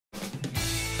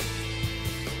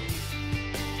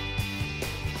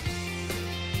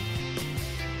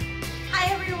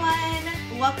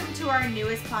welcome to our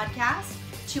newest podcast,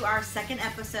 to our second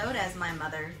episode, as my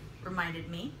mother reminded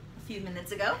me a few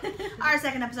minutes ago. Our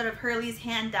second episode of Hurley's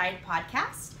Hand-Dyed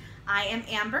Podcast. I am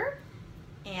Amber,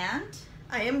 and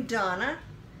I am Donna.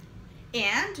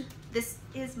 And this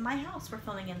is my house we're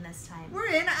filming in this time. We're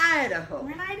in Idaho.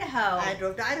 We're in Idaho. I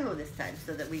drove to Idaho this time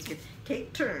so that we could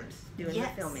take turns doing the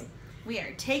filming. We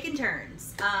are taking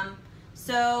turns.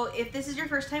 So if this is your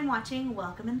first time watching,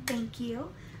 welcome and thank you.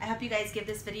 I hope you guys give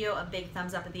this video a big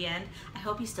thumbs up at the end. I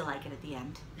hope you still like it at the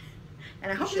end.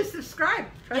 And I hope you subscribe.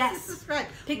 Press the subscribe.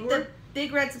 Pick the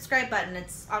big red subscribe button.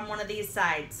 It's on one of these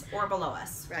sides or below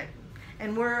us. Right.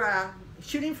 And we're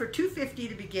shooting for 250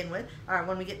 to begin with.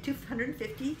 When we get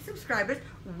 250 subscribers,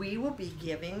 we will be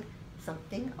giving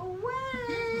something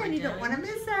away. And you don't want to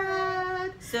miss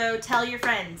that. So tell your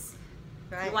friends.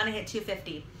 Right. You want to hit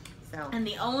 250. So. And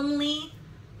the only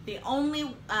way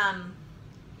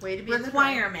to be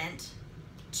requirement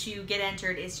to get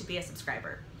entered is to be a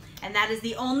subscriber. And that is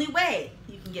the only way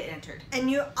you can get entered.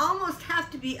 And you almost have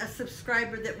to be a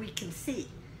subscriber that we can see,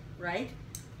 right?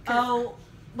 Oh,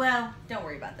 well, don't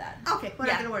worry about that. Okay, we're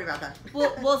not going to worry about that.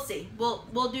 We'll see.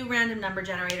 We'll do random number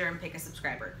generator and pick a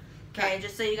subscriber. Okay,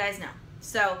 just so you guys know.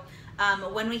 So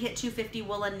when we hit 250,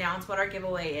 we'll announce what our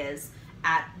giveaway is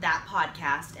at that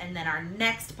podcast, and then our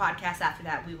next podcast after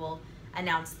that, we will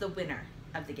announce the winner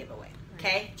of the giveaway.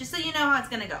 Okay, just so you know how it's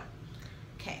gonna go.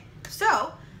 Okay,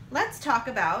 so let's talk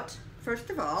about,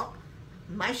 first of all,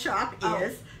 my shop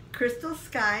is Crystal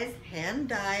Skies Hand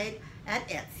Dyed at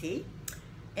Etsy,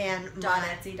 and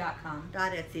 .etsy.com.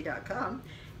 .etsy.com,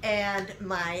 and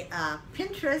my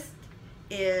Pinterest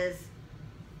is.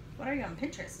 What are you on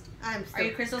Pinterest? Are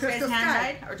you Crystal Skies Hand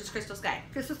Dyed or just Crystal Sky?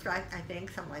 Crystal Sky, I think,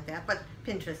 something like that. But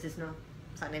Pinterest is no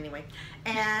fun anyway.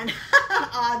 And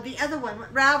the other one,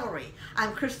 Ravelry,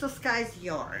 I'm Crystal Skies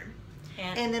Yarn.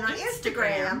 And then on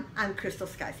Instagram, I'm Crystal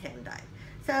Skies Hand Dyed.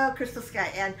 So Crystal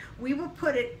Sky, and we will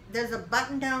put it. There's a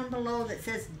button down below that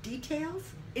says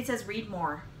details. It says read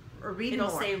more. Or read It'll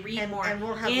more. say read more and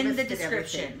we'll have in the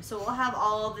description. Everything. So we'll have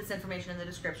all of this information in the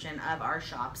description of our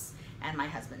shops and my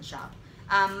husband's shop.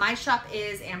 My shop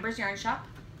is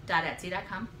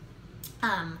ambersyarnshop.etsy.com.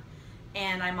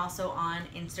 And I'm also on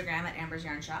Instagram at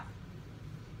ambersyarnshop.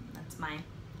 That's my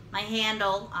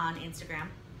handle on Instagram.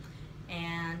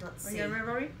 And let's see. Are you on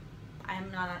Ravelry?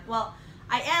 I'm not on, well,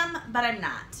 I am, but I'm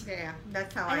not. Yeah,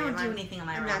 that's how I am. I don't do anything on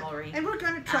my Ravelry. And we're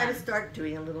going to try to start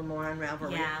doing a little more on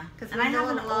Ravelry. Yeah, and I have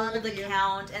an old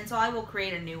account, and so I will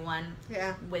create a new one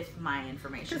with my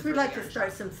information. Because we'd like to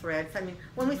start some threads. I mean,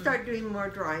 when we start doing more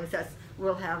drawings,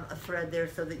 we'll have a thread there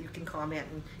so that you can comment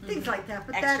and things like that.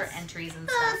 But extra entries and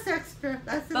stuff. That's extra.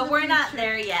 That's in but we're not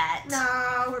there yet.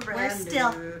 No, we're brand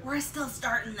new. We're still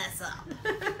starting this up.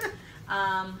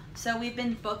 So we've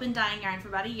both been dyeing yarn for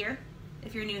about a year.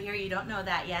 If you're new here, you don't know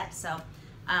that yet. So,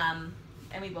 and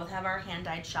we both have our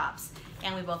hand-dyed shops,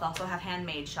 and we both also have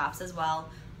handmade shops as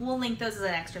well. We'll link those as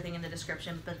an extra thing in the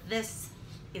description. But this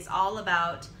is all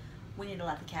about. We need to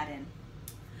let the cat in.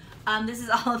 This is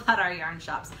all about our yarn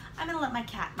shops. I'm gonna let my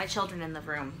children in the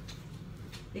room,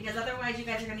 because otherwise you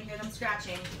guys are gonna hear them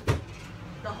scratching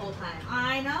the whole time.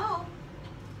 I know.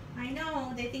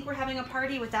 They think we're having a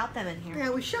party without them in here. Yeah,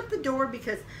 we shut the door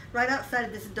because right outside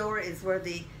of this door is where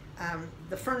the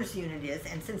furnace unit is,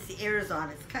 and since the air is on,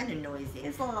 it's kind of noisy.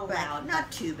 It's a little loud.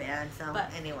 Not too bad. So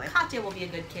but anyway, Katya will be a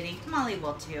good kitty. Molly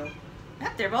will too.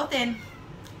 Yep, they're both in.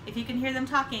 If you can hear them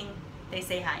talking, they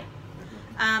say hi.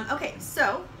 Okay,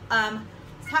 so let's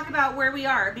talk about where we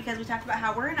are, because we talked about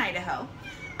how we're in Idaho.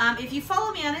 If you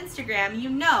follow me on Instagram, you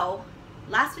know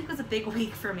last week was a big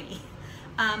week for me.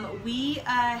 We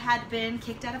had been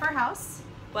kicked out of our house.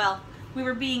 Well, we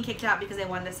were being kicked out because they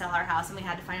wanted to sell our house, and we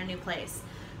had to find a new place.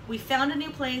 We found a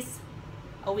new place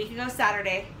a week ago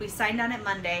Saturday. We signed on it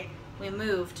Monday. We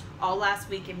moved all last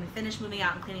week, and we finished moving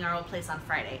out and cleaning our old place on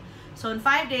Friday. So in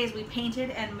 5 days, we painted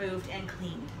and moved and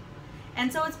cleaned.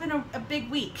 And so it's been a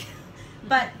big week.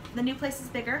 But the new place is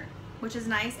bigger, which is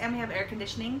nice, and we have air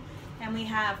conditioning, and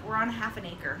we're on half an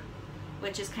acre,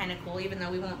 which is kind of cool, even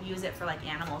though we won't use it for like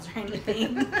animals or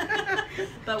anything.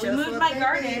 But we moved my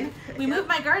garden. We moved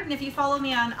my garden. If you follow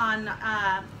me on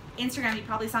Instagram, you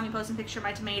probably saw me post a picture of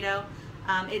my tomato.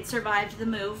 It survived the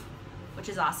move, which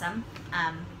is awesome.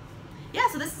 Yeah,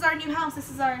 so this is our new house. This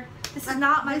is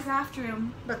not my craft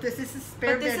room. But this is a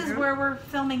spare bedroom. But this is where we're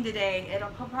filming today. It'll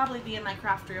probably be in my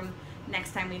craft room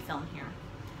next time we film here.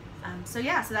 So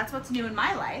yeah, so that's what's new in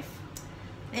my life.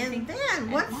 And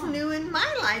then what's new in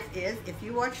my life is, if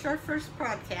you watched our first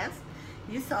podcast,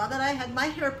 you saw that I had my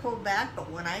hair pulled back,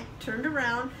 but when I turned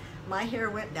around, my hair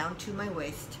went down to my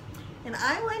waist. And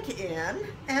I went in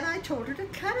and I told her to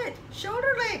cut it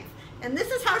shoulder length. And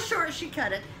this is how short she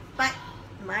cut it. But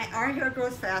our hair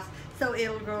grows fast, so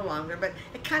it'll grow longer. But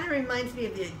it kind of reminds me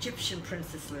of the Egyptian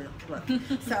princess look.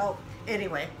 So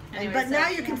anyway, but now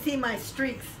you can see my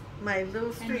streaks, my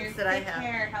little streaks that I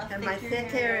have. And my thick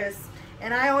hair is.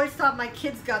 And I always thought my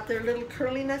kids got their little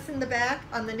curliness in the back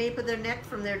on the nape of their neck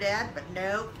from their dad, but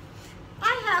no,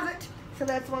 I have it. So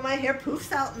that's why my hair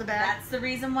poofs out in the back. That's the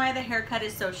reason why the haircut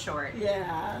is so short.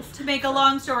 Yes. To make a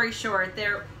long story short,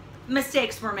 their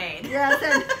mistakes were made. Yes,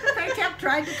 and I kept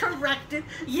trying to correct it.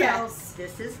 Yes. So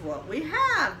this is what we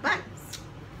have, but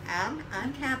I'm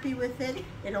happy with it.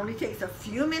 It only takes a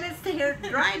few minutes to hair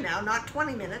dry now, not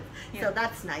 20 minutes. Yeah. So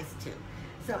that's nice too.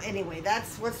 So anyway,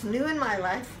 that's what's new in my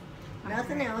life.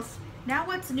 Nothing else. Now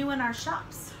what's new in our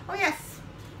shops? Oh yes.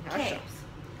 Okay.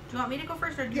 Do you want me to go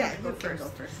first or do you want to go first? Go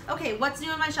first? Okay, what's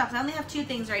new in my shops? I only have 2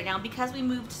 things right now because we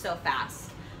moved so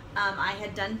fast. I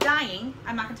had done dyeing.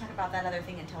 I'm not going to talk about that other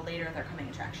thing until later with our coming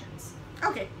attractions.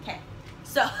 Okay. Okay.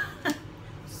 So,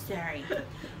 sorry.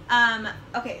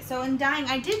 Okay, so in dyeing,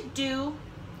 I did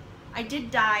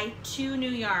dye 2 new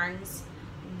yarns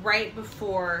right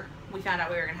before we found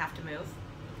out we were going to have to move.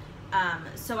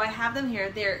 So I have them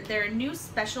here. They're a new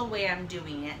special way I'm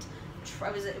doing it.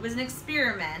 It was an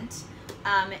experiment,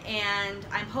 and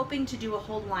I'm hoping to do a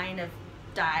whole line of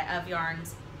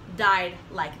yarns dyed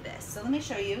like this. So let me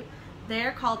show you.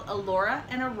 They're called Allura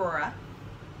and Aurora.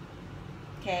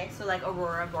 Okay, so like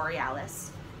Aurora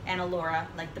Borealis and Allura,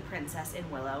 like the princess in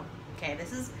Willow. Okay,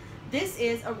 this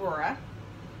is Aurora,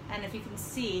 and if you can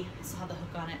see, I still have the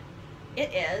hook on it.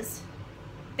 It is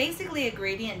basically a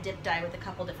gradient dip dye with a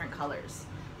couple different colors.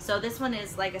 So this one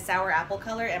is like a sour apple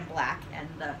color and black and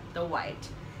the white.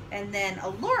 And then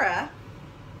Allura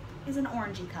is an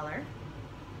orangey color.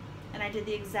 And I did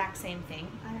the exact same thing.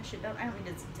 I don't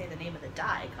mean to say the name of the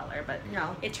dye color, but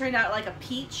no, it turned out like a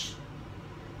peach,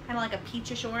 kind of like a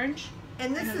peachish orange.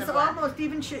 And this is almost,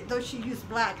 even though she used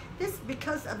black, this,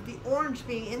 because of the orange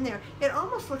being in there, it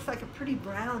almost looks like a pretty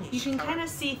brownish You can kind of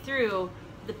see through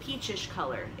the peachish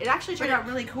color. It actually turned out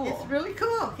really cool. It's really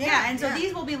cool. Yeah, and so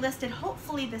these will be listed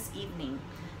hopefully this evening.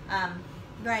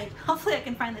 Right. Hopefully I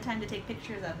can find the time to take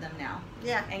pictures of them now.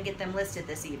 Yeah. And get them listed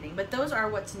this evening. But those are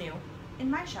what's new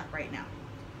in my shop right now.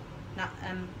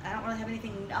 I don't really have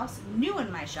anything else new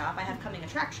in my shop. I have coming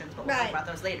attractions, but we'll talk about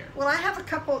those later. Well, I have a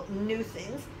couple new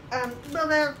things. Well,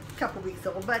 they're a couple weeks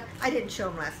old, but I didn't show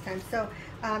them last time. So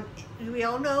we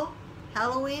all know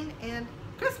Halloween and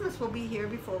Christmas will be here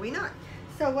before we know it.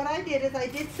 So what I did is I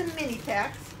did some mini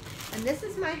packs, and this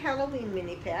is my Halloween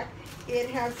mini pack. It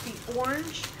has the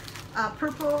orange,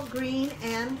 purple, green,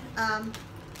 and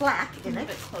black in it. A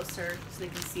bit closer so you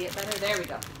can see it better. There we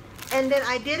go. And then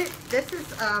I did it, this is,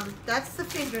 that's the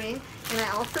fingering, and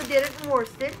I also did it in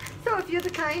worsted. So if you're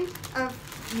the kind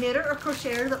of knitter or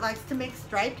crocheter that likes to make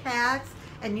striped hats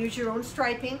and use your own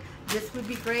striping, this would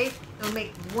be great. It'll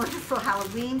make wonderful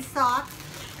Halloween socks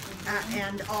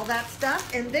and all that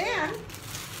stuff. And then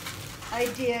I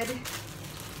did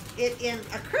it in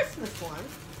a Christmas one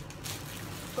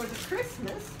for the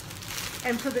Christmas.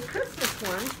 And for the Christmas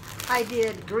one, I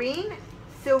did green,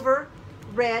 silver,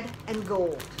 red, and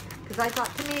gold. Because I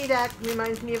thought, to me, that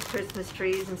reminds me of Christmas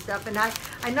trees and stuff. And I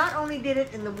not only did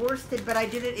it in the worsted, but I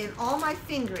did it in all my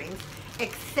fingerings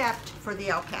except for the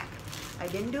alpaca. I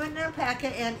didn't do it in alpaca,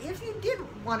 and if you did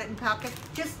want it in alpaca,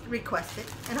 just request it,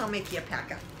 and I'll make you a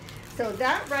alpaca. So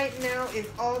that right now is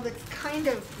all that's kind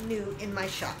of new in my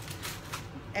shop.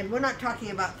 And we're not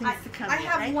talking about things to come yet,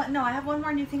 right? I have one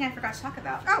more new thing I forgot to talk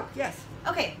about. Oh, yes.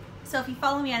 Okay, so if you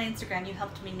follow me on Instagram, you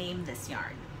helped me name this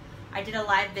yarn. I did a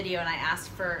live video and I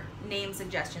asked for name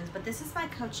suggestions, but this is my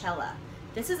Coachella.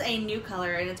 This is a new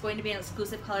color and it's going to be an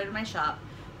exclusive color to my shop.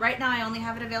 Right now I only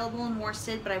have it available in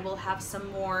worsted, but I will have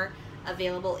some more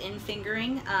available in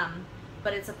fingering.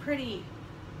 But it's a pretty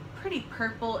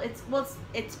purple.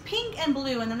 It's pink and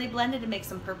blue, and then they blended to make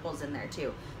some purples in there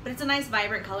too. But it's a nice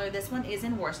vibrant color. This one is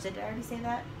in worsted. Did I already say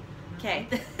that? Okay.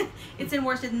 It's in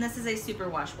worsted, and this is a super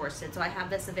wash worsted, so I have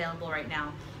this available right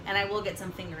now, and I will get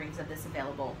some fingerings of this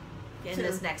available in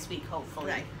this next week,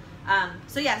 hopefully. Right.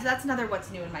 So yeah, so that's another what's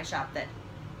new in my shop that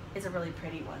is a really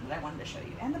pretty one that I wanted to show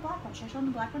you. And the black one. Should I show them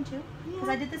the black one too? Because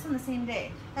I did this one the same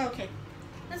day. Okay.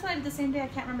 This one I did the same day. I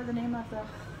can't remember the name of the...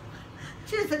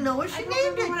 She doesn't know what she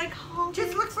named it. What I called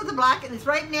just look for the black, and it's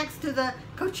right next to the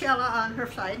Coachella on her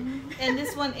side. And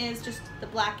this one is just the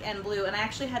black and blue, and I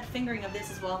actually had fingering of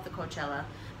this as well at the Coachella,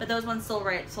 but those ones sold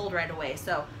right away.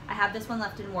 So I have this one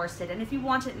left in worsted, and if you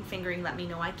want it in fingering, let me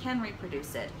know. I can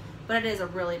reproduce it, but it is a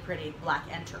really pretty black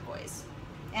and turquoise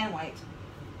and white.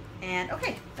 And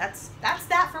okay, that's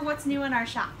that for what's new in our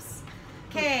shops.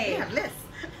 Okay. Yeah, Liz.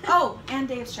 Oh, and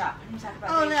Dave's shop. I need to talk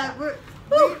about Dave's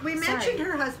shop. We mentioned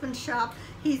her husband's shop.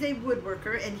 He's a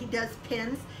woodworker and he does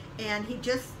pins, and he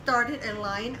just started a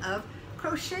line of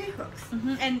crochet hooks.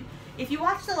 And if you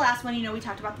watched the last one, you know we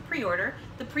talked about the pre-order.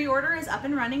 The pre-order is up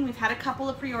and running. We've had a couple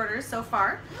of pre-orders so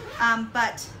far,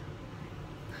 but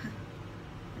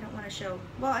I don't want to show.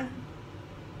 Well,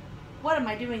 what am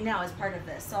I doing now as part of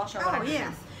this? So I'll show what I'm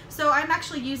doing. So I'm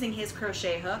actually using his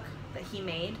crochet hook that he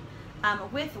made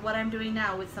with what I'm doing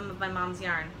now with some of my mom's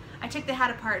yarn. I took the hat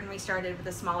apart and restarted with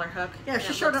a smaller hook. Yeah,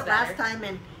 she showed it last time,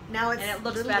 and now it's and it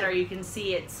looks better. You can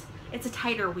see it's a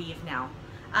tighter weave now.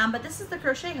 But this is the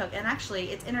crochet hook, and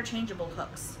actually it's interchangeable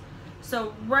hooks.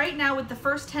 So right now with the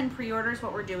first 10 pre-orders,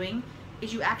 what we're doing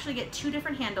is you actually get 2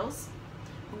 different handles,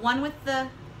 one with the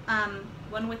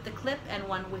clip and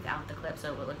one without the clip,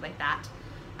 so it will look like that.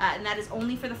 And that is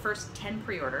only for the first 10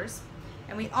 pre-orders.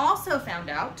 And we also found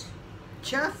out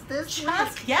just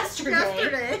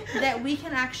yesterday that we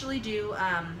can actually do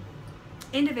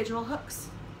individual hooks.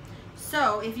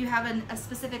 So if you have a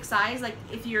specific size, like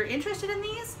if you're interested in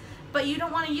these, but you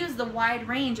don't want to use the wide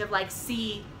range of like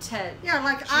C to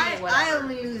like G, I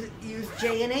only use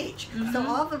J and H, so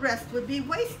all the rest would be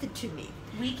wasted to me.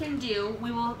 We can do.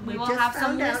 We will have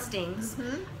some listings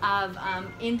of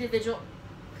individual.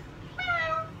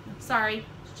 Sorry,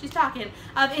 she's talking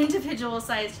of individual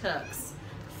sized hooks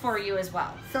for you as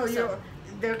well. So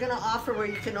they're going to offer where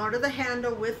you can order the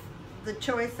handle with the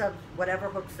choice of whatever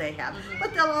hooks they have.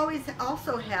 But they'll always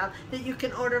also have that you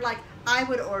can order, like I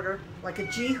would order like a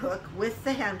G hook with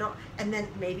the handle and then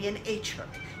maybe an H hook.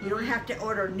 You don't have to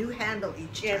order a new handle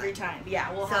every time.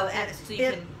 Yeah, we'll have it so you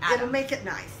can add it'll make it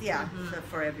nice, so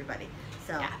for everybody.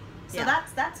 So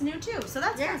that's new too. So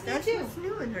that's what's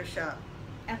new in her shop.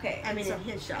 Okay. I mean, in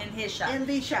his shop. In his shop. In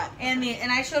the shop. And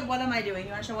I showed what am I doing.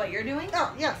 You want to show what you're doing?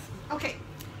 Oh, yes. Okay.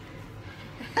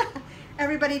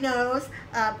 Everybody knows.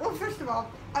 Well, first of all,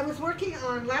 I was working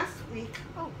on last week.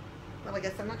 Oh, well, I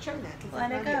guess I'm not showing that.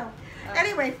 Let it go.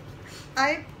 Anyway,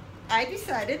 I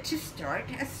decided to start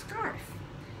a scarf.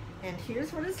 And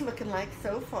here's what it's looking like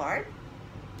so far.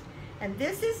 And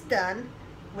this is done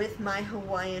with my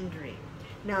Hawaiian Dream.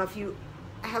 Now, if you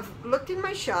have looked in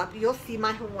my shop, you'll see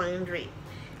my Hawaiian Dream.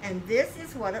 And this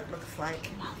is what it looks like,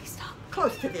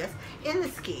 close to this, in the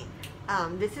ski.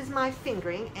 This is my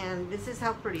fingering, and this is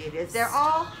how pretty it is. They're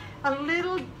all a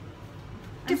little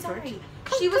different.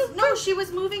 She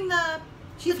was moving the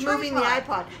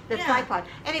tripod.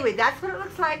 Anyway, that's what it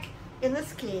looks like in the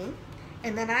skiing.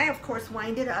 And then I, of course,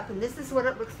 wind it up, and this is what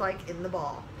it looks like in the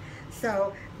ball.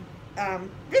 So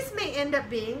this may end up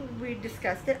being, we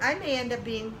discussed it, I may end up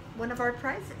being one of our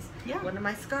prizes. Yeah. One of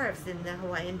my scarves in the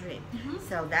Hawaiian Dream.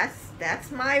 So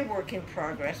that's my work in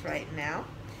progress right now.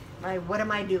 My what am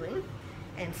I doing?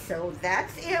 And so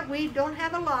that's it. We don't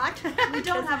have a lot. We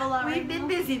don't have a lot. We've been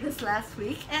busy this last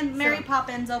week. And Mary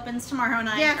Poppins opens tomorrow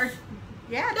night.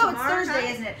 Yeah. No, it's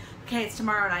Thursday, isn't it? Okay, it's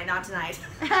tomorrow night, not tonight.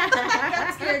 I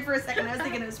got scared for a second. I was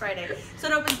thinking it was Friday. So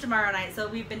it opens tomorrow night. So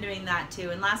we've been doing that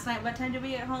too. And last night, what time did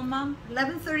we get home, Mom?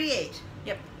 11:38.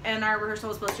 Yep. And our rehearsal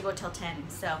was supposed to go till 10.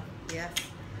 So yes.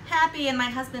 Happy. And my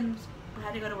husband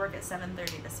had to go to work at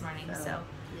 7:30 this morning. So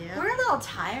we're a little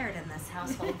tired in this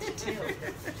household too.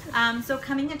 So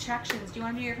coming attractions. Do you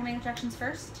want to do your coming attractions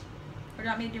first? Or do you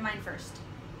want me to do mine first?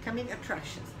 Coming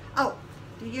attractions. Oh,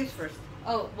 do yours first.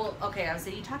 Oh, well, okay.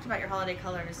 So you talked about your holiday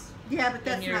colors. Yeah, but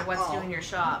that's not what's new in your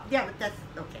shop. Yeah, but that's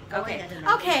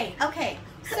okay. Okay.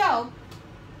 So,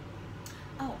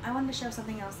 I wanted to show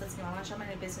something else that's new. I want to show my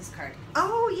new business card.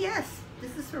 Oh yes,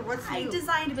 this is for what's new. I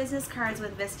designed business cards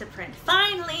with Vistaprint.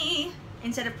 Finally,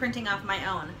 instead of printing off my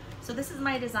own. So this is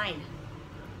my design.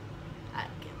 Get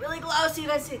really close so you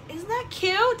guys see. Isn't that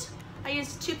cute? I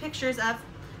used 2 pictures of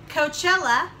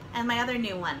Coachella and my other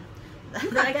new one.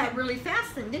 You got that really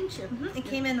fast then, didn't you? It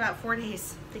came in about 4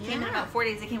 days. They came in about 4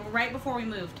 days. They came right before we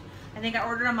moved. I think I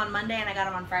ordered them on Monday and I got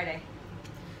them on Friday.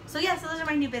 So yeah, so those are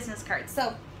my new business cards.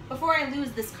 So before I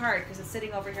lose this card, because it's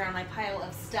sitting over here on my pile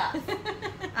of stuff.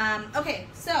 Okay,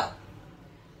 so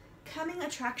coming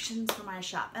attractions for my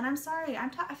shop. And I'm sorry, I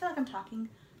feel like I'm talking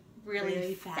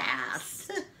really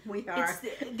fast. We are.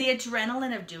 It's the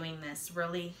adrenaline of doing this,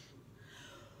 really.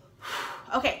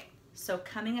 Okay, so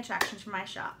coming attractions for my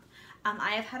shop.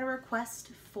 I have had a request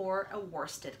for a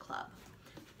worsted club,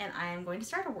 and I am going to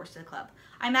start a worsted club.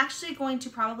 I'm actually going to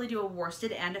probably do a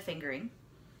worsted and a fingering.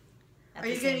 Are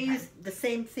you going to use the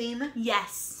same theme?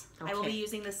 Yes, okay. I will be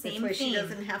using the same theme. This way she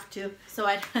doesn't have to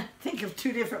think of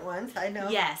 2 different ones, I know.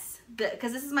 Yes,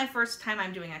 because this is my first time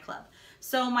I'm doing a club.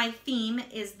 So my theme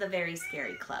is the Very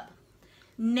Scary Club.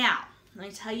 Now, Let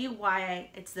me tell you why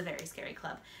it's the Very Scary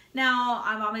Club. Now,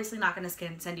 I'm obviously not going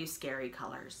to send you scary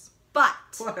colors, but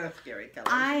What a scary color.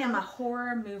 I am a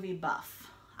horror movie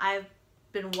buff. I've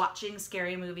been watching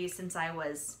scary movies since I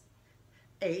was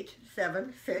 8,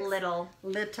 7, 6. little,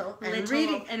 and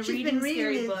reading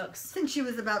scary books since she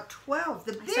was about 12.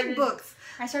 The big books.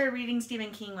 I started reading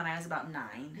Stephen King when I was about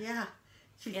 9. Yeah.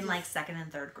 In like 2nd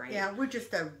and 3rd grade. Yeah, we're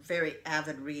just a very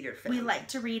avid reader family. We like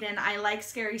to read, and I like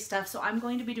scary stuff, so I'm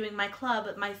going to be doing my club.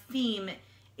 My theme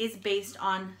is based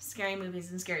on scary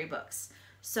movies and scary books.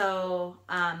 So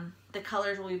the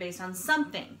colors will be based on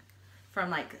something from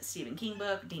like a Stephen King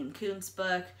book, Dean Koontz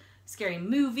book, scary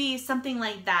movies, something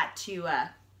like that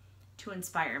to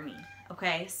inspire me.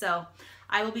 Okay, so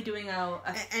I will be doing a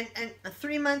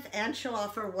 3-month, and she'll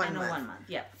offer 1 month. 1 month,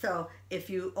 yep. So if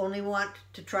you only want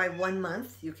to try 1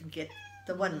 month, you can get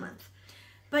the 1 month.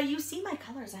 But you see my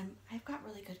colors. I've got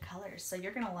really good colors, so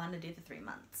you're gonna want to do the 3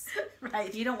 months.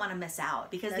 Right. You don't want to miss out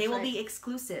because they will be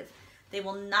exclusive. They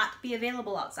will not be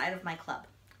available outside of my club.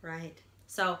 Right.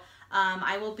 So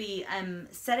I will be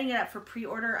setting it up for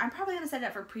pre-order. I'm probably gonna set it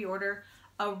up for pre-order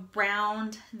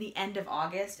around the end of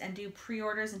August and do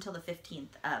pre-orders until the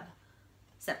 15th of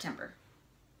September.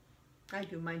 I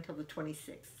do mine till the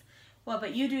 26th. Well,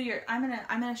 but you do your. I'm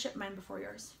gonna ship mine before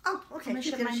yours. Oh, okay. I'm gonna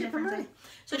ship mine different day.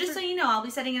 So just so you know, I'll be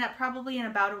setting it up probably in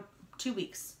about 2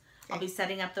 weeks. Okay. I'll be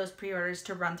setting up those pre-orders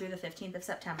to run through the 15th of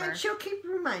September. And she'll keep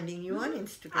reminding you on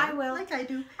Instagram. I will, like I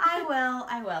do. I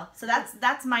will. So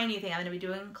that's my new thing. I'm gonna be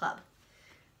doing club.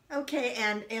 Okay,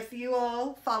 and if you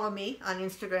all follow me on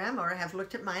Instagram or have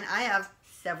looked at mine, I have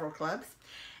several clubs.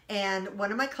 And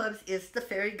one of my clubs is the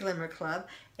Fairy Glimmer Club.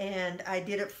 And I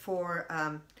did it for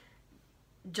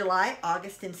July,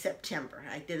 August, and September.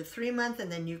 I did a 3-month, and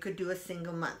then you could do a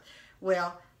single month.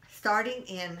 Well, starting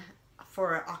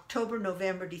for October,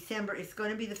 November, December, it's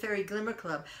going to be the Fairy Glimmer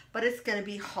Club, but it's going to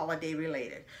be holiday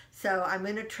related. So I'm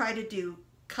going to try to do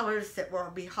colors that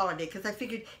will be holiday, because I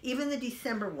figured even the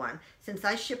December one, since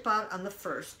I ship out on the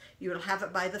 1st, you will have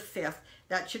it by the 5th.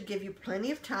 That should give you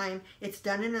plenty of time. It's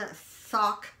done in a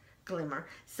sock glimmer,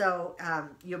 so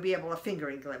you'll be able to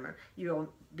fingering glimmer.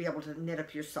 You'll be able to knit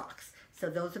up your socks. So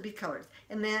those will be colors.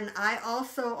 And then I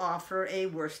also offer a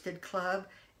worsted club,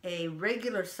 a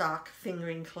regular sock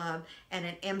fingering club, and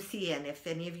an MCN, if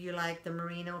any of you like the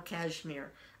merino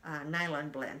cashmere nylon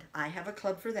blend. I have a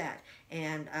club for that.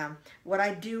 And what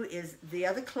I do is the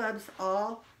other clubs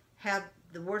all have,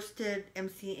 the worsted,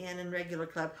 MCN, and regular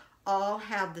club all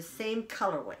have the same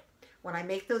colorway. When I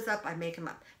make those up, I make them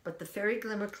up. But the Fairy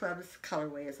Glimmer Club's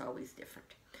colorway is always different.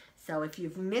 So if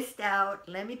you've missed out,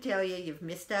 let me tell you, you've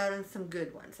missed out on some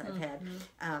good ones. I've had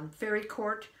Fairy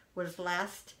Court was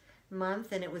last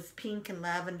month, and it was pink and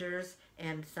lavenders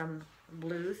and some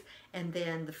blues. And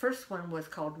then the first one was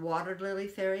called Water Lily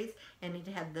Fairies, and it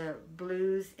had the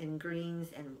blues and greens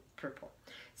and purple.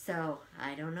 So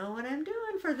I don't know what I'm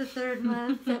doing for the 3rd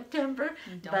month, September,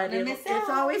 but it's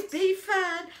always be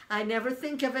fun. I never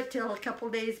think of it till a couple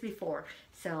days before.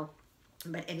 So,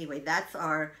 but anyway, that's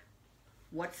our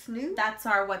what's new? That's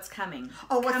our what's coming.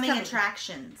 Oh, what's coming?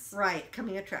 Attractions. Right,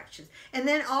 coming attractions. And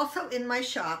then also in my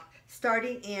shop,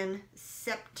 starting in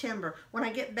September, when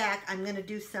I get back, I'm going to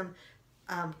do some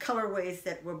colorways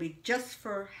that will be just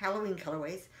for Halloween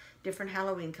colorways, different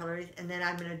Halloween colors, and then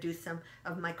I'm going to do some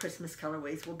of my Christmas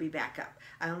colorways will be back up.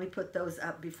 I only put those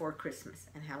up before Christmas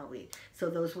and Halloween. So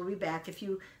those will be back. If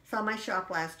you saw my shop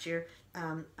last year,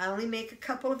 I only make a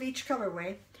couple of each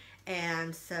colorway.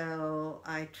 And so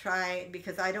I try,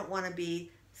 because I don't want to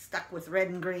be stuck with red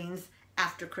and greens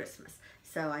after Christmas.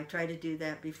 So I try to do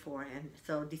that before. And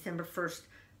so December 1st,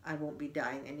 I won't be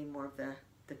dyeing any more of the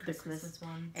Christmas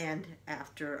one. And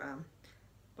after...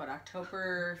 what,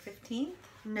 October 15th?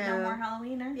 No. No more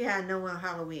Halloween? Or? Yeah, no more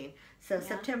Halloween. So yeah.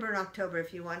 September and October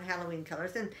if you want Halloween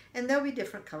colors. And there'll be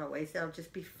different colorways. They'll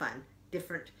just be fun.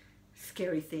 Different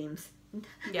scary themes.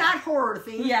 Yeah. Not horror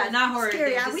themes. Yeah, not horror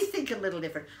scary. themes. Yeah, we think a little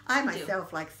different. I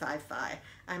myself like sci-fi.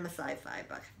 I'm a sci-fi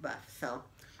buff, so...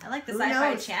 I like the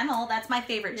Sci-Fi Channel. That's my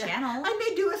favorite channel. I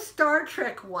may do a Star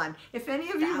Trek one. If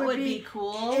any of you would be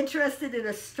cool. interested in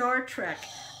a Star Trek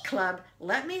club,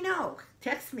 let me know.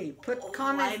 Text me. Put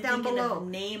comments down below. Of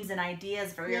names and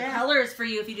ideas for your colors for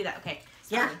you if you do that. Okay.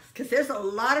 Sorry. Yeah, because there's a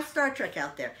lot of Star Trek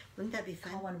out there. Wouldn't that be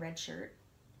fun? Call one red shirt.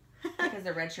 Because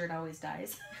the red shirt always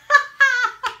dies.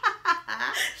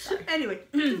 Anyway.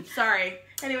 Sorry.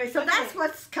 Anyway, so that's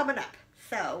what's coming up.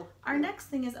 So our next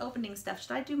thing is opening stuff.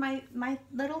 Should I do my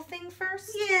little thing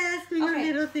first? Yes, do your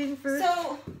little thing first.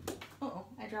 So,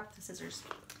 I dropped the scissors.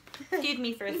 Excuse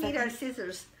me for a second. We need our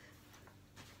scissors.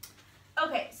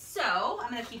 Okay, so I'm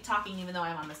gonna keep talking even though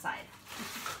I'm on the side.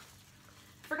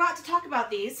 forgot to talk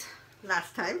about these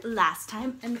last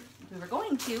time, and we were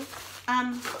going to.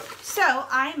 So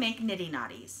I make nitty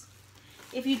knotties.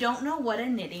 If you don't know what a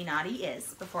nitty knotty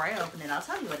is, before I open it, I'll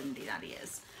tell you what a nitty knotty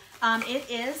is. It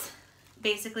is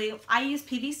basically, I use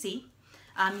PVC.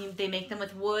 They make them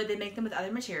with wood, they make them with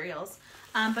other materials,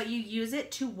 but you use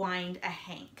it to wind a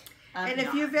hank. And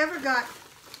if you've ever got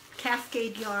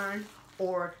cascade yarn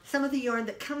or some of the yarn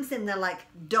that comes in the like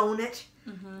donut,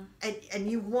 and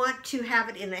you want to have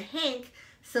it in a hank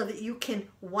so that you can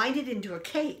wind it into a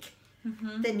cake,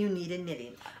 then you need a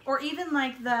knitting knotty. Or even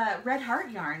like the Red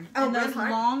Heart yarn, and those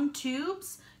long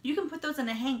tubes, you can put those in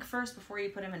a hank first before you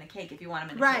put them in a cake if you want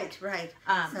them in a cake. Right.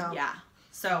 Yeah.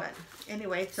 So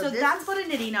anyway, so that's what a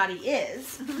nitty knotty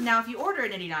is. Now, if you order a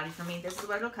nitty knotty from me, this is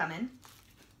what it'll come in.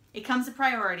 It comes a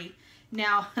priority.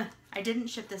 Now, I didn't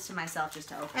ship this to myself just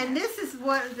to open it. And this is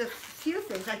one of the few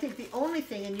things, I think the only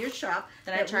thing in your shop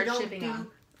that I charge we don't shipping do on.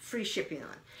 Free shipping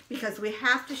on, because we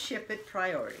have to ship it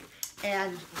priority.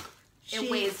 And it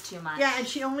weighs too much. Yeah, and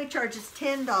she only charges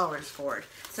 $10 for it.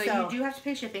 So you do have to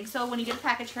pay shipping. So when you get a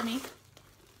package from me,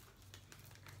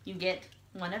 you get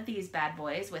one of these bad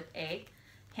boys with a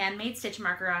handmade stitch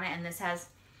marker on it, and this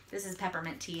is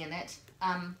peppermint tea in it.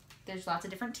 There's lots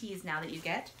of different teas now that you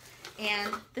get,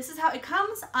 and this is how it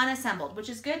comes unassembled, which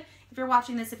is good if you're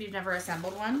watching this if you've never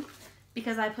assembled one,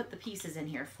 because I put the pieces in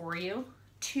here for you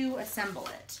to assemble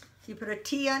it. So you put a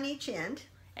T on each end,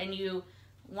 and you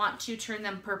want to turn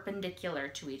them perpendicular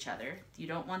to each other. You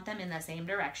don't want them in the same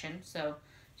direction, so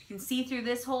you can see through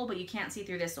this hole, but you can't see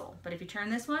through this hole. But if you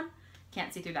turn this one, you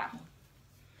can't see through that hole.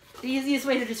 The easiest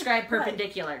way to describe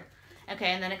perpendicular. Okay,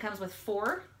 and then it comes with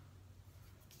 4.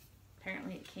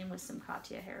 Apparently it came with some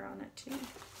Katya hair on it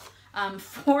too.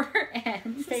 4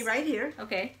 ends. Stay right here.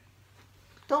 Okay.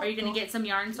 Are you going to get some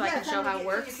yarn so I can show how it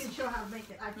works? You can show how to make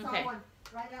it. I found one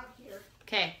right out here.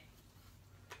 Okay.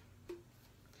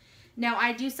 Now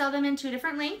I do sell them in 2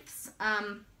 different lengths.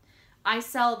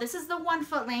 This is the 1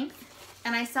 foot length,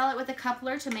 and I sell it with a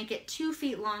coupler to make it 2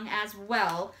 feet long as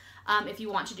well. If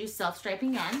you want to do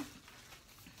self-striping yarn.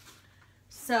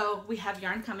 So we have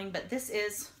yarn coming, but this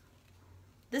is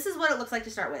what it looks like to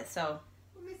start with. So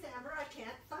Miss Amber, I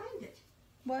can't find it.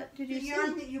 What did you see? The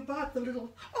yarn that you bought, the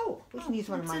little, we can use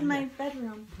one of mine. It's in my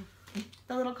bedroom.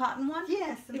 The little cotton one?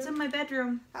 Yes. It's in my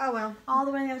bedroom. Oh, well. All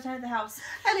the way on the other side of the house.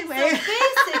 Anyway.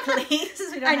 So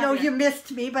basically, I know you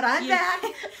missed me, but I'm back.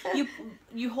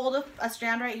 You hold a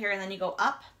strand right here, and then you go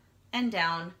up and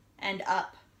down and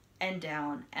up and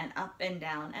down and up and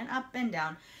down and up and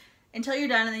down until you're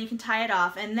done, and then you can tie it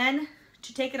off. And then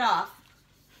to take it off,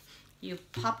 you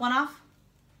pop one off,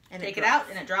 and take it out,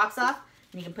 and it drops off,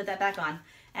 and you can put that back on.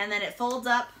 And then it folds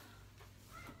up.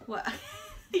 What?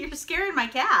 You're scaring my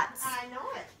cats. I know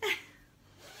it.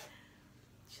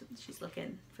 She's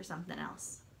looking for something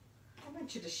else. I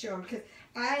want you to show them, because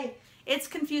it's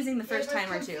confusing the first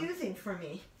time or two. It was confusing for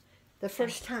me the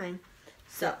first time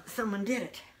so someone did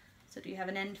it. So do you have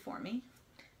an end for me?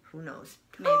 Who knows?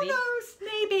 Maybe. Who knows?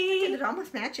 Maybe. It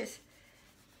almost matches.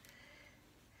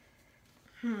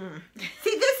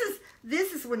 See,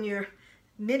 this is when you're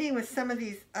knitting with some of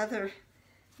these other.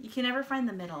 You can never find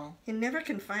the middle. You never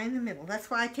can find the middle. That's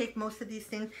why I take most of these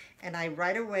things and I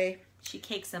right away. She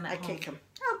cakes them at home. I cake them.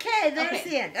 Okay, there's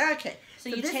the end. Okay. So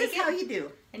you this take is how you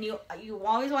do. And you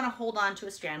always want to hold on to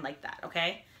a strand like that,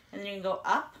 okay? And then you can go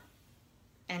up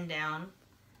and down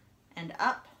and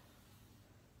up.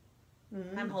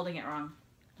 I'm holding it wrong.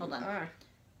 Hold on.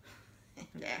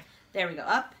 Yeah. There we go.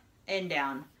 Up and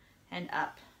down and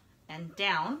up and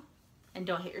down. And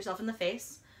don't hit yourself in the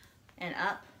face. And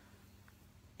up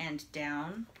and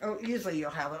down. Oh, usually you'll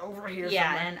have it over here Yeah,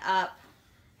 somewhere. and up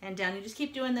and down. You just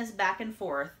keep doing this back and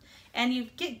forth. And you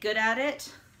get good at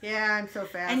it. Yeah, I'm so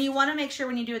fast. And you want to make sure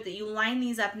when you do it that you line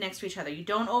these up next to each other. You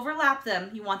don't overlap them.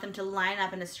 You want them to line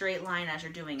up in a straight line as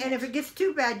you're doing it. And if it gets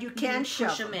too bad, you can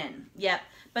push them in. Yep.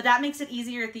 But that makes it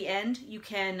easier at the end. You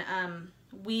can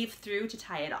weave through to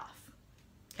tie it off.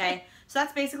 Okay? So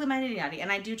that's basically my nitty knotty.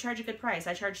 And I do charge a good price.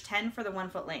 I charge $10 for the 1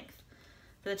 foot length.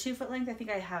 For the 2 foot length, I think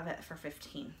I have it for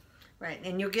 $15. Right.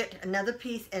 And you'll get another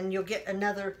piece and you'll get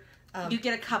another... you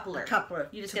get a coupler.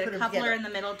 You just get a coupler in the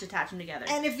middle to attach them together.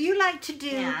 And if you like to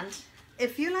do...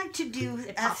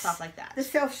 it pops off like that. The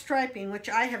self-striping, which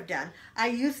I have done, I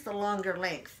use the longer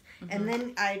length. And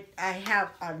then I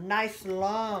have a nice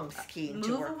long skein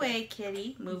to work Move away,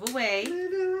 kitty. Move away.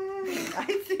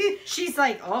 I see. She's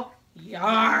like, oh,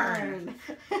 yarn.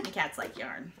 The cat's like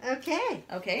yarn. Okay.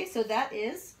 Okay, so that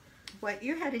is what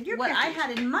you had in your package. What I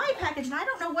had in my package, and I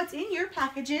don't know what's in your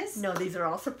packages. No, these are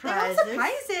all surprises. They're all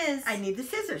surprises. I need the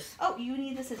scissors. Oh, you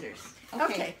need the scissors.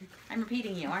 Okay. I'm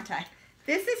repeating you, aren't I?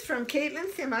 This is from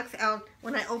Caitlin Simmox.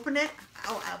 When I open it,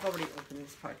 I've already opened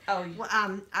this part. Oh. Well,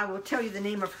 I will tell you the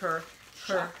name of her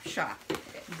shop.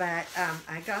 But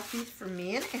I got these for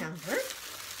me and Amber,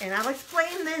 and I'll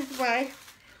explain this way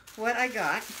what I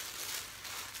got.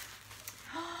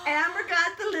 Amber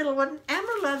got the little one.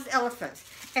 Amber loves elephants,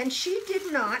 and she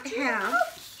did not have.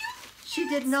 She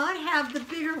did not have the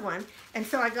bigger one, and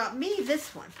so I got me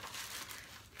this one.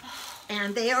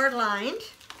 And they are lined.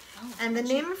 And the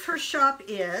name of her shop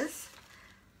is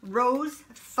Rose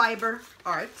Fiber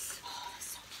Arts. Oh,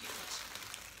 that's so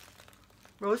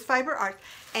cute. Rose Fiber Arts.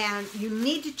 And you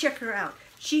need to check her out.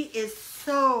 She is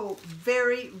so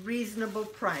very reasonable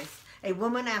price. A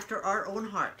woman after our own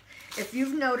heart. If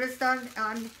you've noticed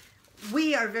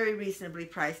we are very reasonably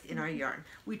priced in our yarn.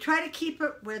 We try to keep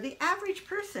it where the average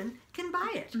person can buy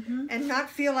it and not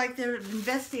feel like they're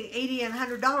investing $80 and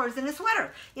 $100 in a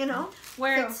sweater, you know.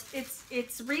 Where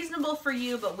it's reasonable for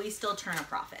you, but we still turn a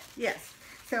profit. Yes.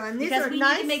 So and these because are we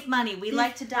nice. Need to make money. We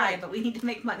like to die, but we need to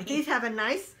make money. These have a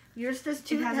nice. Yours does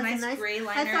too. It has a nice gray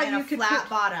liner and a flat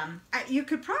bottom. You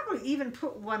could probably even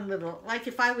put one little, like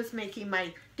if I was making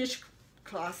my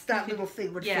dishcloth, that little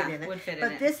thing would fit in it.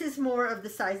 But this is more of the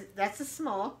size. That's a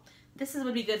small. This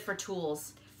would be good for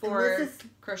tools, for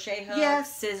crochet hooks,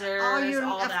 scissors, all your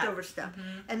all leftover stuff.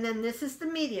 And then this is the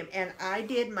medium, and I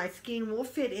did my skein will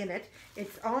fit in it.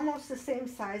 It's almost the same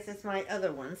size as my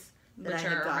other ones. That Which I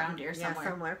had are gotten. around here somewhere. Yeah,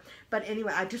 somewhere. But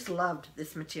anyway, I just loved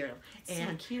this material. It's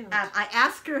so cute. I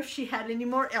asked her if she had any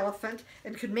more elephant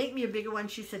and could make me a bigger one.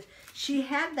 She said she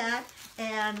had that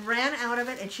and ran out of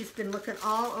it, and she's been looking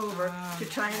all over to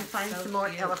try and find some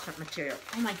more elephant material.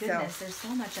 Oh my goodness, there's so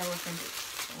much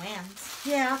elephant lands.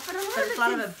 Yeah, but a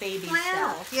lot of a baby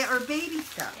stuff. Yeah, or baby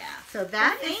stuff. Yeah. So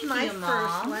that is my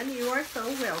first one. You are so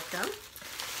welcome.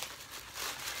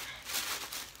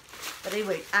 But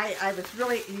anyway, I was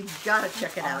really, you gotta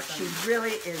check it out. She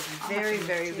really is very,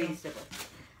 very reasonable.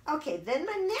 Okay, then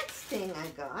my next thing I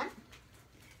got,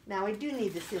 now I do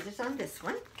need the scissors on this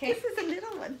one. Okay. This is a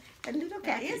little one, a little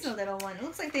package. That is a little one. It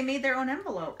looks like they made their own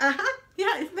envelope.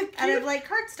 Yeah, isn't it cute? Out of like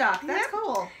cardstock. That's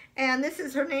cool. And this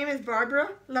is, her name is Barbara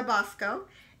Labosco.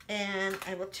 And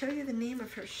I will tell you the name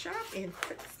of her shop in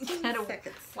 16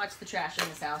 seconds. Watch the trash in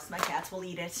this house. My cats will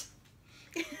eat it.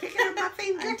 Take it out of my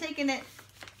finger. I'm taking it.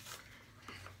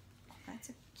 That's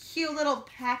a cute little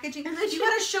packaging. And then you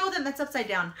gotta show them that's upside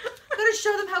down. You gotta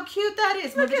show them how cute that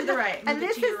is. Move it to the right. And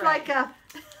this is like a,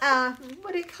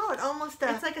 what do you call it? Almost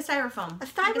a. It's like a styrofoam. A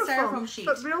styrofoam, like a styrofoam sheet.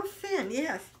 But real thin,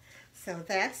 yes. So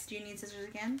that's. Do you need scissors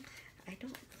again? I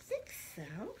don't think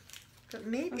so. But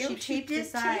maybe she taped the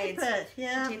sides. Tape it.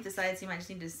 Yeah. She taped the sides. So you might just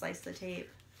need to slice the tape.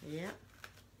 Yep.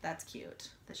 That's cute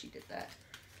that she did that.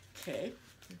 Okay.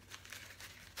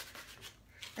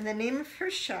 And the name of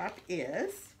her shop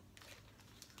is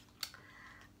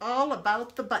All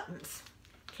About the Buttons.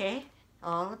 Okay?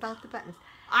 All About the Buttons.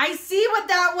 I see what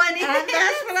that one is. And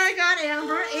that's what I got,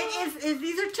 Amber. It is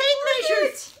these are tape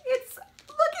measures. It's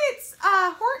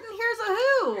Horton Here's a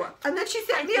Who. And then she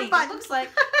sent me a button. It looks like.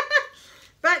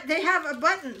 But they have a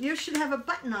button. You should have a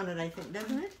button on it, I think,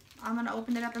 doesn't it? I'm gonna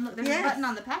open it up and look. There's a button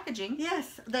on the packaging.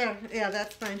 Yes, there. Yeah,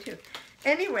 that's mine too.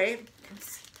 Anyway,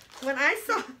 when I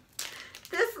saw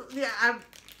this, it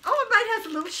might have a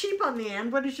little sheep on the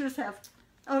end. What does yours have?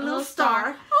 Oh, a little star. Oh,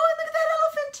 and look at that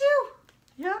elephant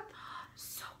too. Yep.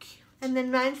 So cute. And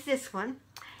then mine's this one.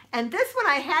 And this one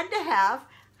I had to have.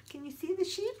 Can you see the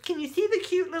sheep? Can you see the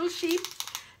cute little sheep?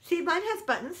 See, mine has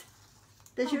buttons.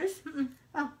 Does yours?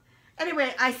 Oh.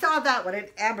 Anyway, I saw that one.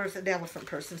 Amber's an elephant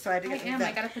person, so I had to get that.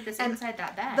 I gotta put this inside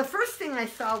that bag. The first thing I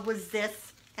saw was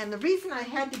this, and the reason I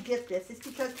had to get this is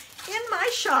because in my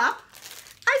shop,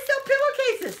 I sell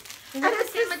pillowcases. And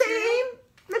it's the same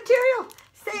material.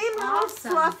 Same little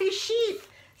fluffy sheep.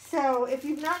 So if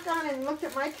you've not gone and looked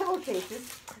at my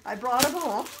pillowcases, I brought them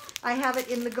all. I have it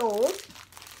in the gold,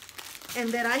 and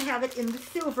then I have it in the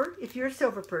silver, if you're a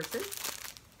silver person.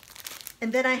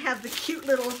 And then I have the cute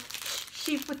little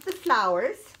sheep with the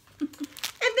flowers. And then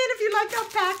if you like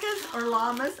alpacas or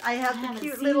llamas, I have the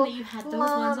cute little you had those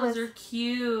ones. Those are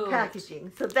cute.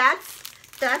 Packaging. So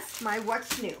that's my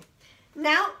what's new.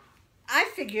 Now, I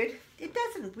figured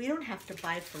we don't have to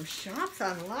buy from shops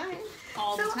online.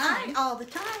 All the time. All the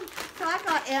time. So I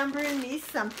got Amber and me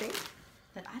something.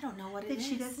 That I don't know what it is.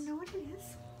 She doesn't know what it is.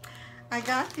 I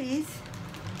got these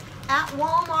at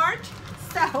Walmart.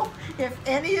 So if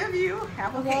any of you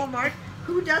have a Walmart,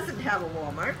 who doesn't have a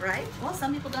Walmart, right? Well,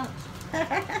 some people don't.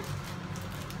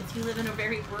 If you live in a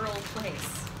very rural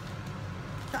place.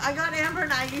 So I got Amber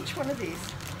and I each one of these.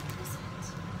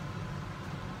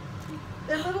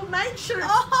 They're little nightshirts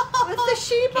Oh. with the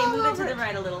sheep Okay, all move it over to the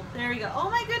right a little. There we go. Oh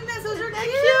my goodness, those are Isn't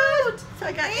that cute. So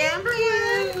I got Thank Amber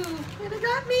you. one, and I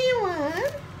got me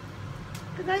one.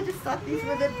 And I just thought these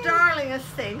were the darlingest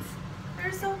things.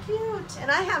 They're so cute.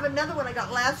 And I have another one I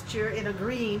got last year in a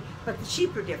green, but the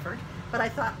sheep are different. But I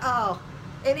thought, oh,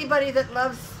 anybody that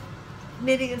loves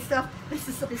knitting and stuff, this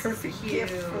is a perfect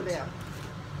gift for them.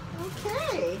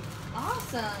 Okay.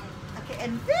 Awesome. Okay,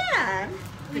 and then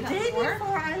the got day more?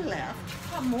 before I left,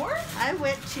 Got more? I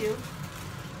went to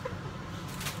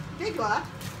Big Lot,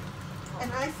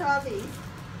 and I saw these,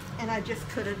 and I just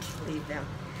couldn't leave them.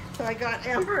 So I got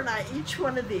Amber and I each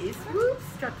one of these. Whoops,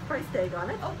 got the price tag on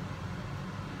it. Oh.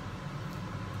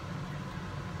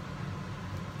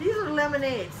 These are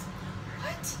lemonades.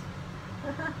 What?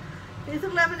 These are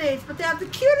lemonades, but they have the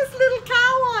cutest little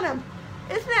cow on them.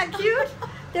 Isn't that cute?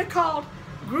 They're called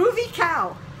Groovy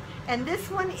Cow. And this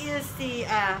one is the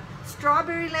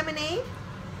strawberry lemonade.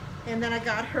 And then I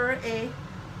got her a,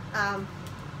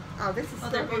 oh, this is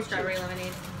They're both strawberry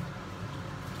lemonade.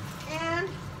 And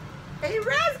a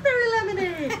raspberry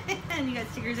lemonade. And you got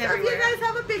stickers So everywhere. you guys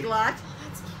have a Big Lot. Oh,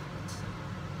 that's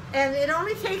cute. And it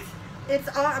only takes, it's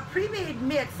a pre-made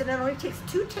mix, and it only takes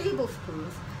 2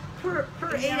 tablespoons per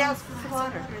 8 ounces of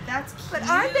water. That's cute. But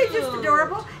aren't they just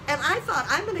adorable? And I thought,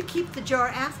 I'm going to keep the jar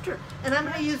after, and I'm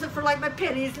going to use it for like my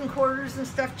pennies and quarters and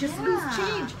stuff, just loose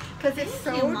change, because it's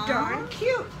Thank so you, Mom. darn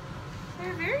cute.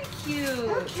 They're very cute.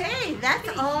 Okay, that's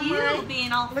Look at all you my,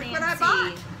 being all look fancy. what I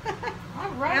bought.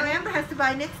 All Now right. Amber has to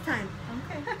buy next time.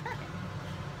 Okay.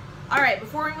 All right,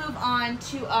 before we move on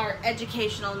to our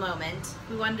educational moment,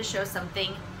 we wanted to show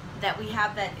something that we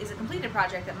have that is a completed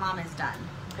project that Mom has done.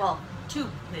 Well, 2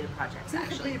 completed projects,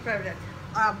 actually. Completed project.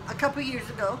 A couple years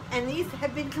ago, and these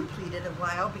have been completed a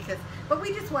while but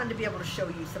we just wanted to be able to show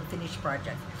you some finished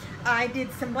projects. I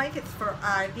did some blankets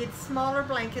I did smaller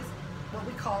blankets, what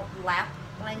we call lap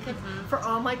blankets, for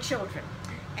all my children.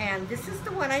 And this is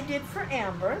the one I did for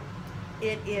Amber.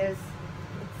 It's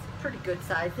pretty good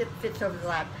size. It fits over the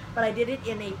lap. But I did it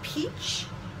in a peach,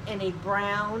 and a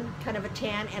brown, kind of a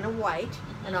tan, and a white,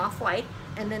 an off-white.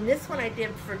 And then this one I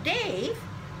did for Dave,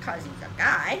 because he's a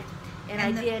guy.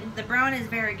 And the brown is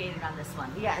variegated on this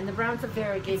one. Yeah, and the brown's a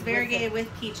variegated. It's variegated with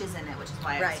peaches in it, which is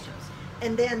why I was chosen.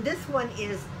 And then this one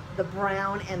is the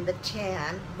brown and the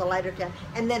tan, the lighter tan,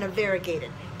 and then a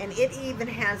variegated. And it even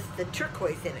has the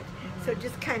turquoise in it. So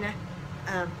just kind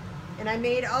of, and I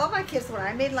made all my kids one.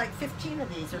 I made like 15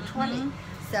 of these or 20.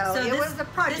 So it was a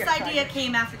project. This idea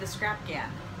came after the scrap can.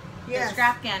 Yes. The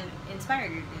scrap can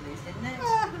inspired you to do these, didn't it?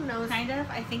 Who knows? Kind of,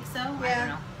 I think so. Yeah. I don't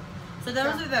know. So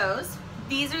those are those.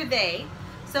 These are they.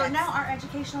 So Yes. now our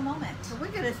educational moment. So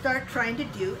we're going to start trying to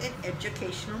do an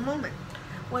educational moment.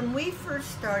 When we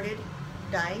first started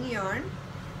dyeing yarn,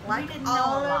 like we didn't know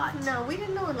a lot. No, we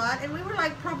didn't know a lot, and we were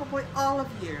like probably all of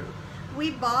you. We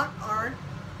bought our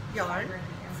yarn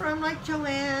from like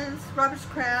Joann's, Robert's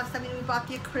Crafts. I mean, we bought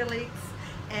the acrylics,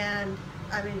 and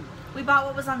I mean, we bought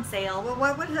what was on sale. well,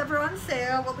 what was ever on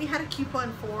sale, what we had a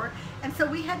coupon for, and so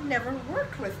we had never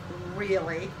worked with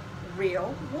really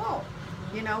real wool.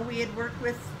 You know, we had worked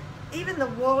with even the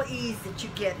wool ease that you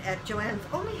get at Joann's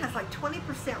only has like 20%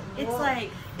 wool.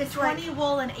 It's 20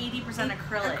 wool and 80%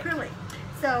 acrylic.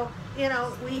 So, you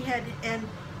know, we had, and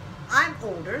I'm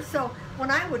older, so when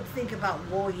I would think about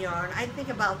wool yarn, I think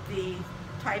about the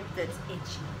type that's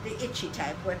itchy, the itchy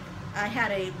type. When I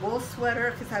had a wool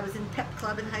sweater because I was in pep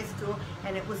club in high school,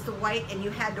 and it was the white, and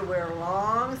you had to wear a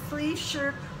long sleeve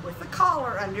shirt with a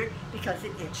collar under it because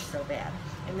it itched so bad.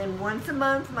 And then once a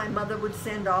month, my mother would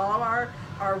send all our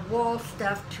wool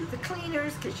stuff to the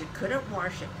cleaners because you couldn't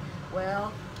wash it.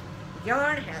 Well,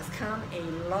 yarn has come a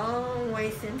long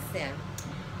way since then.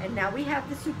 And now we have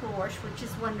the superwash, which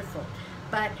is wonderful.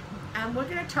 But we're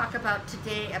going to talk about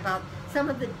today about some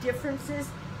of the differences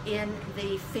in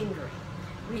the fingering.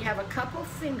 We have a couple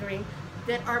fingering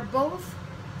that are both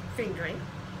fingering,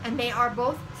 and they are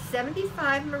both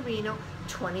 75 merino,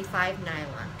 25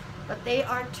 nylon, but they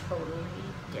are totally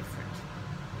different.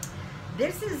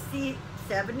 This is the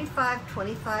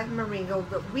 75-25 merino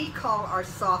that we call our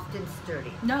soft and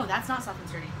sturdy. No, that's not soft and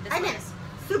sturdy. This one is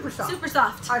super soft. Super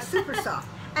soft. Our super soft.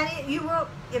 And you will,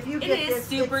 if you get this,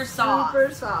 super it's soft.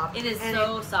 super soft. It is and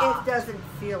so soft. It doesn't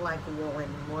feel like wool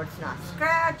anymore. It's not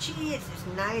scratchy. It's just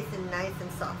nice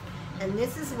and soft. And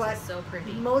this is what so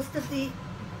pretty. Most of the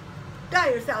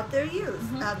dyers out there use.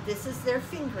 This is their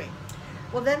fingering.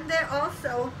 Well, then they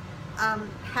also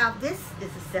have this is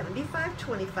a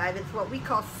 75-25. It's what we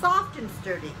call soft and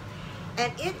sturdy.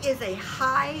 And it is a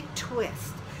high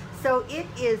twist. So it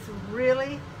is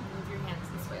really, move your hands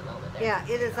this way a little bit there. yeah,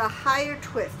 it is a higher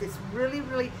twist. It's really,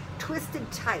 really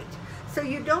twisted tight. so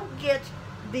you don't get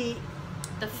the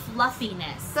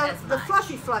fluffiness as the much.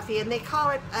 fluffy, and they call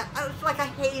it, it's like a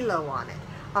halo on it,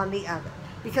 on the other,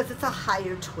 because it's a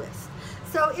higher twist.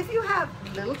 So if you have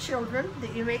little children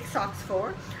that you make socks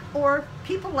for, or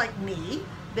people like me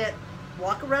that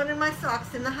walk around in my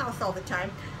socks in the house all the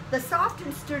time, the soft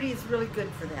and sturdy is really good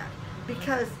for that,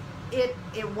 because it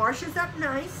washes up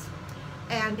nice,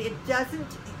 and it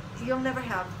doesn't, you'll never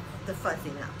have the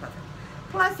fuzzing up of it.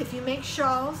 Plus, if you make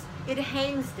shawls, it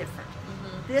hangs different.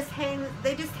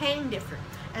 They just hang different,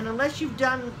 and unless you've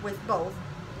done with both,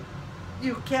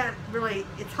 you can't really,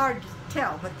 it's hard to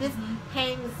tell, but this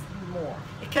hangs more,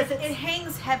 because it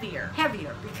hangs heavier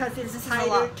because it's this tighter, is a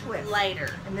lot twist,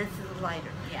 lighter, and this is lighter.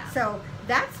 Yeah. So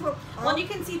that's what. Well, you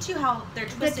can see too how they're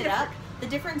twisted up. The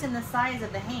difference in the size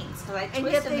of the hangs, because I twist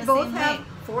and yet them they the both same have way.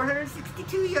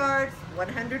 462 yards,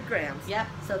 100 grams. Yep.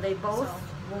 So they both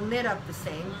will knit up the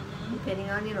same, depending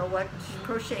on what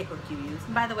crochet hook you use.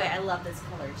 And by the way, I love this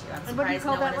color too. I'm And what do you surprised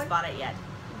call no one that has bought it yet.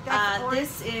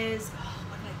 This is,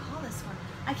 what did I call this one?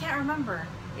 I can't remember.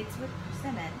 It's with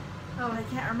persimmon. Oh, I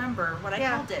can't remember what I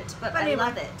called it, but I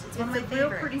love it. It's one of my favorites. It's a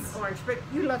real pretty orange, but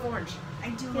you love orange. I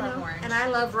do love orange. And I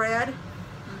love red.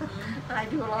 I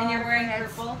do a lot. And you're wearing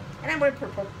reds. purple? And I'm wearing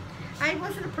purple. I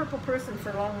wasn't a purple person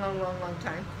for a long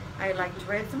time. I liked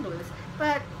reds and blues,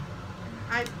 but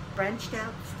I branched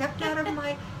out, stepped out of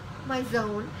my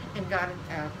zone, and got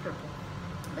purple.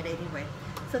 But anyway,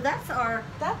 so that's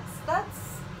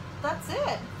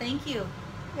it. Thank you.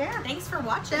 Yeah. Thanks for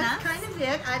watching us. That's kind of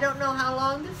it. I don't know how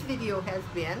long this video has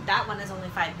been. That one is only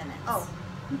 5 minutes. Oh.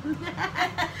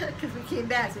 Because we came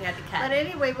back. So we had to cut. But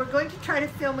anyway, we're going to try to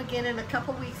film again in a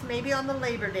couple weeks, maybe on the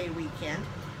Labor Day weekend.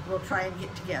 We'll try and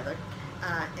get together.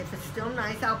 If it's still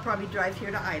nice, I'll probably drive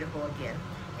here to Idaho again.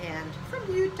 And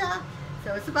from Utah.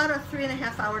 So it's about a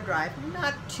 3.5-hour drive.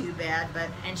 Not too bad, but...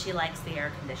 And she likes the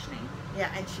air conditioning.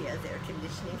 Yeah, and she has air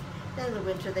conditioning. Then in the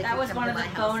winter, they that can was come one to of my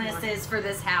the house bonuses for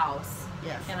this house.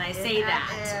 Yes. And I say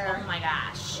that. Air. Oh my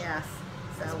gosh. Yes.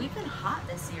 So we've been hot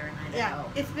this year in Idaho. Yeah,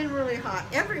 it's been really hot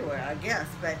everywhere, I guess.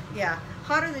 But yeah,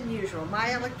 hotter than usual.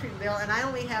 My electric bill, and I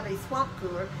only have a swamp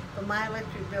cooler, but my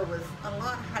electric bill was a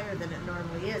lot higher than it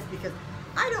normally is, because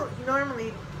I don't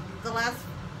normally, the last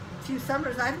few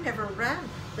summers, I've never ran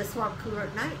the swamp cooler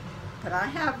at night. But I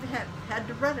have had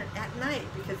to run it at night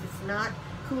because it's not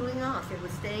cooling off. It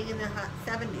was staying in the hot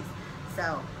 70s.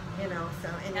 So, anyway.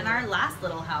 And our last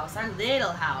little house,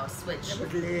 which...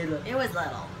 It was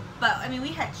little. But, I mean, we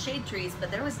had shade trees,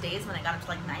 but there was days when it got up to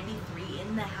like 93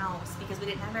 in the house because we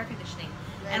didn't have air conditioning.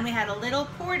 Right. And we had a little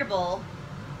portable,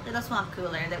 little swamp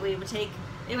cooler that we would take.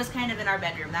 It was kind of in our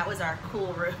bedroom. That was our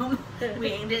cool room. We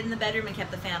aimed it in the bedroom and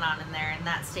kept the fan on in there, and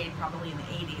that stayed probably in the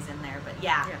 80s in there. But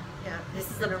yeah.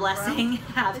 This is a blessing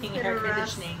having air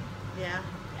conditioning. Yeah.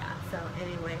 So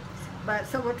anyway,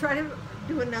 so we'll try to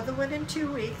do another one in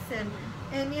 2 weeks, and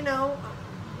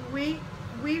we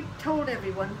told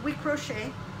everyone we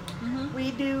crochet. We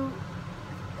do.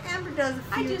 Amber does a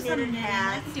few knitted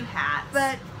hats. I can do hats.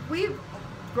 But we've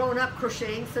grown up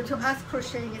crocheting, so to us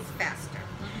crocheting is faster.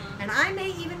 And I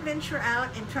may even venture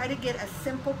out and try to get a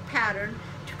simple pattern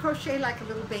to crochet like a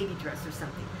little baby dress or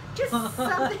something. Just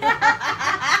something.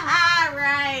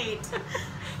 Right.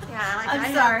 Yeah,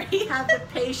 I'm sorry. Have the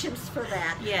patience for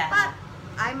that. Yeah. But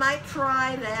I might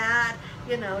try that,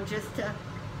 just to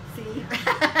see.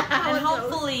 And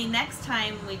hopefully next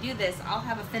time we do this, I'll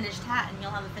have a finished hat and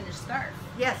you'll have a finished scarf.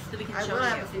 Yes, so we can I show will you.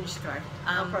 have a finished scarf.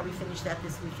 I'll probably finish that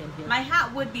this weekend here. My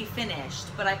hat would be finished,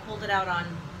 but I pulled it out on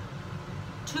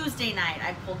Tuesday night.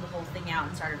 I pulled the whole thing out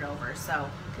and started over, so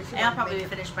I'll probably be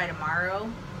finished by tomorrow.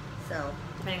 So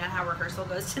depending on how rehearsal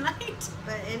goes tonight.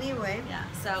 But anyway, yeah.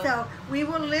 So we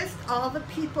will list all the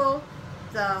people,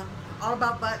 all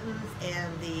about buttons,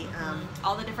 and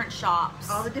all the different shops.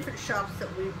 All the different shops that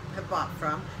we have bought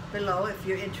from below if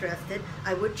you're interested.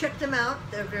 I would check them out.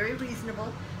 They're very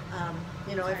reasonable.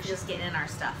 If you're just getting in our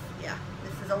stuff. Yeah.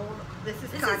 This is old. This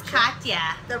is Katya.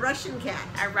 The Russian cat.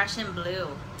 Our Russian blue.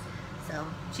 So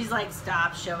she's like,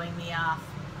 stop showing me off.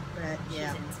 But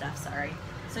yeah. She's in stuff, sorry.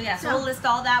 So yeah, so we'll list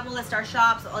all that. We'll list our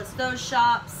shops. We'll list those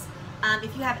shops.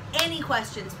 If you have any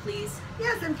questions, please.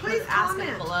 Yes, and please ask comment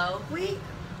them below. We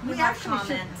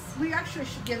actually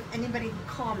should give anybody who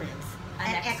comments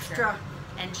an extra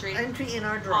entry in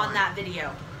our drawing. On that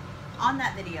video. On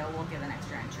that video, we'll give an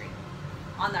extra entry.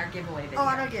 On our giveaway video. Oh,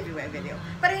 on our giveaway video.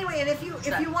 But anyway, and if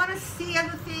you want to see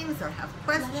other things or have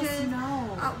questions, let us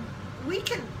know.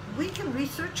 We can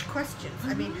research questions.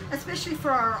 I mean, especially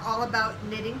for our all about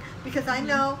knitting, because I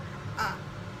know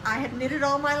I had knitted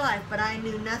all my life, but I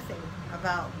knew nothing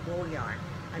about wool yarn.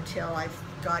 until I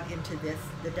got into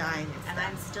the dyeing and stuff. And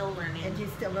I'm still learning. And you're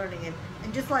still learning.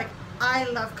 And just like I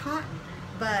love cotton,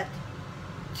 but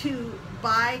to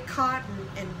buy cotton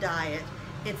and dye it,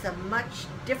 it's a much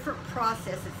different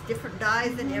process. It's different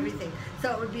dyes and everything.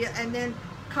 So it would be, and then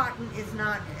cotton is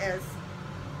not as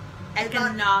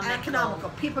economical.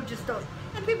 People just don't,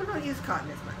 and people don't use cotton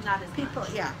as much. Not as people,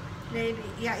 much. Yeah, maybe,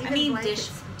 yeah. Even I mean,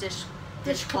 blankets,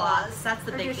 dishcloths. That's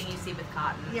the big thing you see with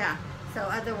cotton. Yeah. So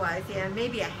otherwise, yeah,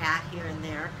 maybe a hat here and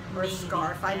there, or maybe, a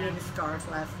scarf. Yeah. I made a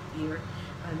scarf last year,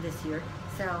 this year.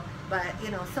 So, but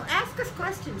so ask us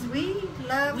questions. We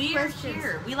love questions. We are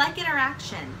here. We like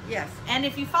interaction. Yes. And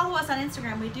if you follow us on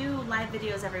Instagram, we do live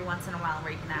videos every once in a while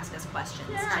where you can ask us questions.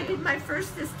 Yeah, too. I did my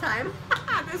first this time,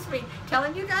 this week,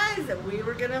 telling you guys that we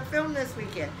were going to film this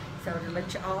weekend. So to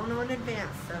let you all know in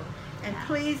advance. So, and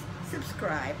please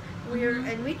subscribe.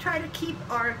 And we try to keep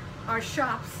our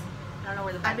shops. I don't know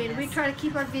where the button is. We try to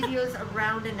keep our videos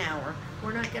around an hour.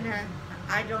 We're not going to.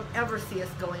 I don't ever see us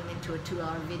going into a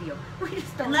 2-hour video. We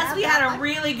just don't. Unless we had a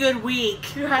really good week.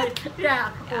 Right,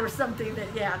 yeah, or something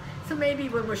that, So maybe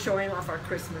when we're showing off our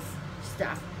Christmas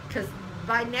stuff, because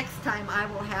by next time I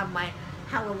will have my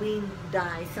Halloween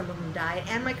dye, some of them dye,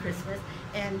 and my Christmas,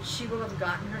 and she will have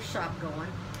gotten her shop going.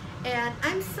 And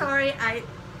I'm sorry, I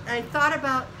thought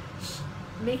about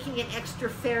making an extra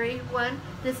fairy one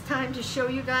this time to show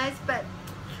you guys, but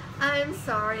I'm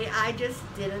sorry, I just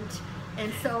didn't.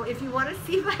 And so if you want to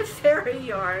see my fairy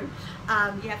yarn,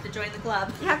 you have to join the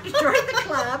club. You have to join the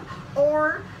club,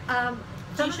 or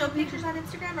do you show pictures on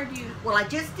Instagram, or do you? Well, I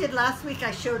just did last week.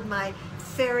 I showed my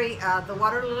fairy, the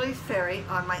water lilies fairy,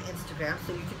 on my Instagram,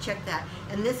 so you can check that.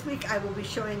 And this week I will be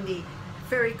showing the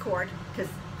fairy court, because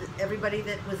everybody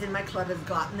that was in my club has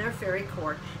gotten their fairy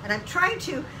court. And I'm trying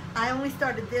to. I only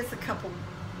started this a couple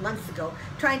months ago,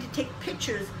 trying to take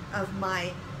pictures of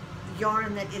my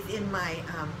yarn that is in my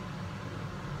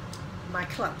my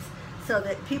clubs, so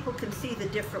that people can see the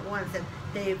different ones, and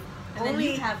they've then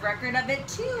you have record of it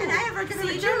too. And I have record of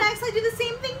it too. Next, I do the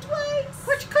same thing twice,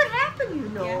 which could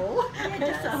happen, Yeah, it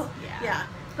does. So, yeah.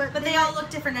 But they all look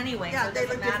different anyway. Yeah, so it they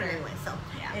look matter. different anyway. So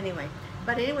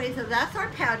anyway, so that's our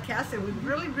podcast, and we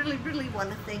really, really, really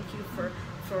want to thank you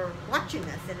for watching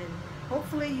us, and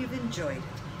hopefully you've enjoyed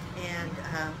it. And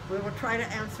we will try to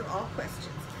answer all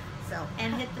questions. So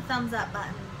and hit the thumbs up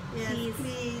button. Yes,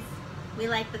 please. We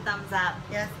like the thumbs up.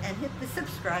 Yes, and hit the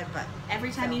subscribe button.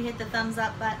 Every time you hit the thumbs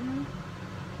up button,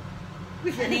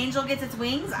 an angel gets its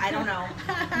wings. I don't know.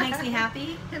 It makes me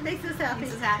happy. It makes us happy.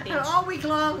 Makes us happy. And all week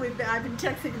long, I've been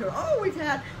texting her. Oh,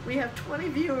 we have 20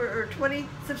 viewers or 20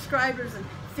 subscribers and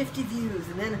 50 views,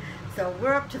 and then so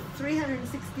we're up to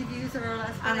 360 views on our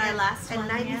last one. On our last and one,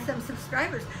 90 some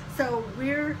subscribers. So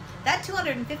that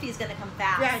 250 is going to come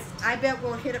fast. Yeah, I bet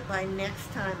we'll hit it by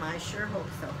next time. I sure hope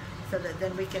so. So that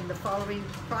then we can, the following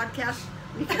podcast,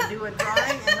 we can do a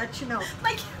drawing and let you know.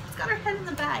 My cat's got her head in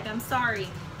the bag. I'm sorry.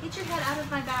 Get your head out of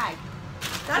my bag.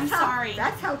 Sorry.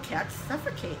 That's how cats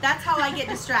suffocate. That's how I get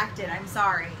distracted. I'm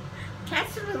sorry.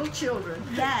 Cats are little children.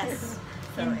 Yes.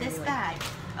 In this bag.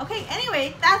 Okay,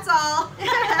 anyway, that's all.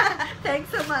 Thanks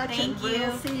so much. Thank you.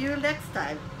 We'll see you next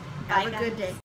time. Bye, Have a good day.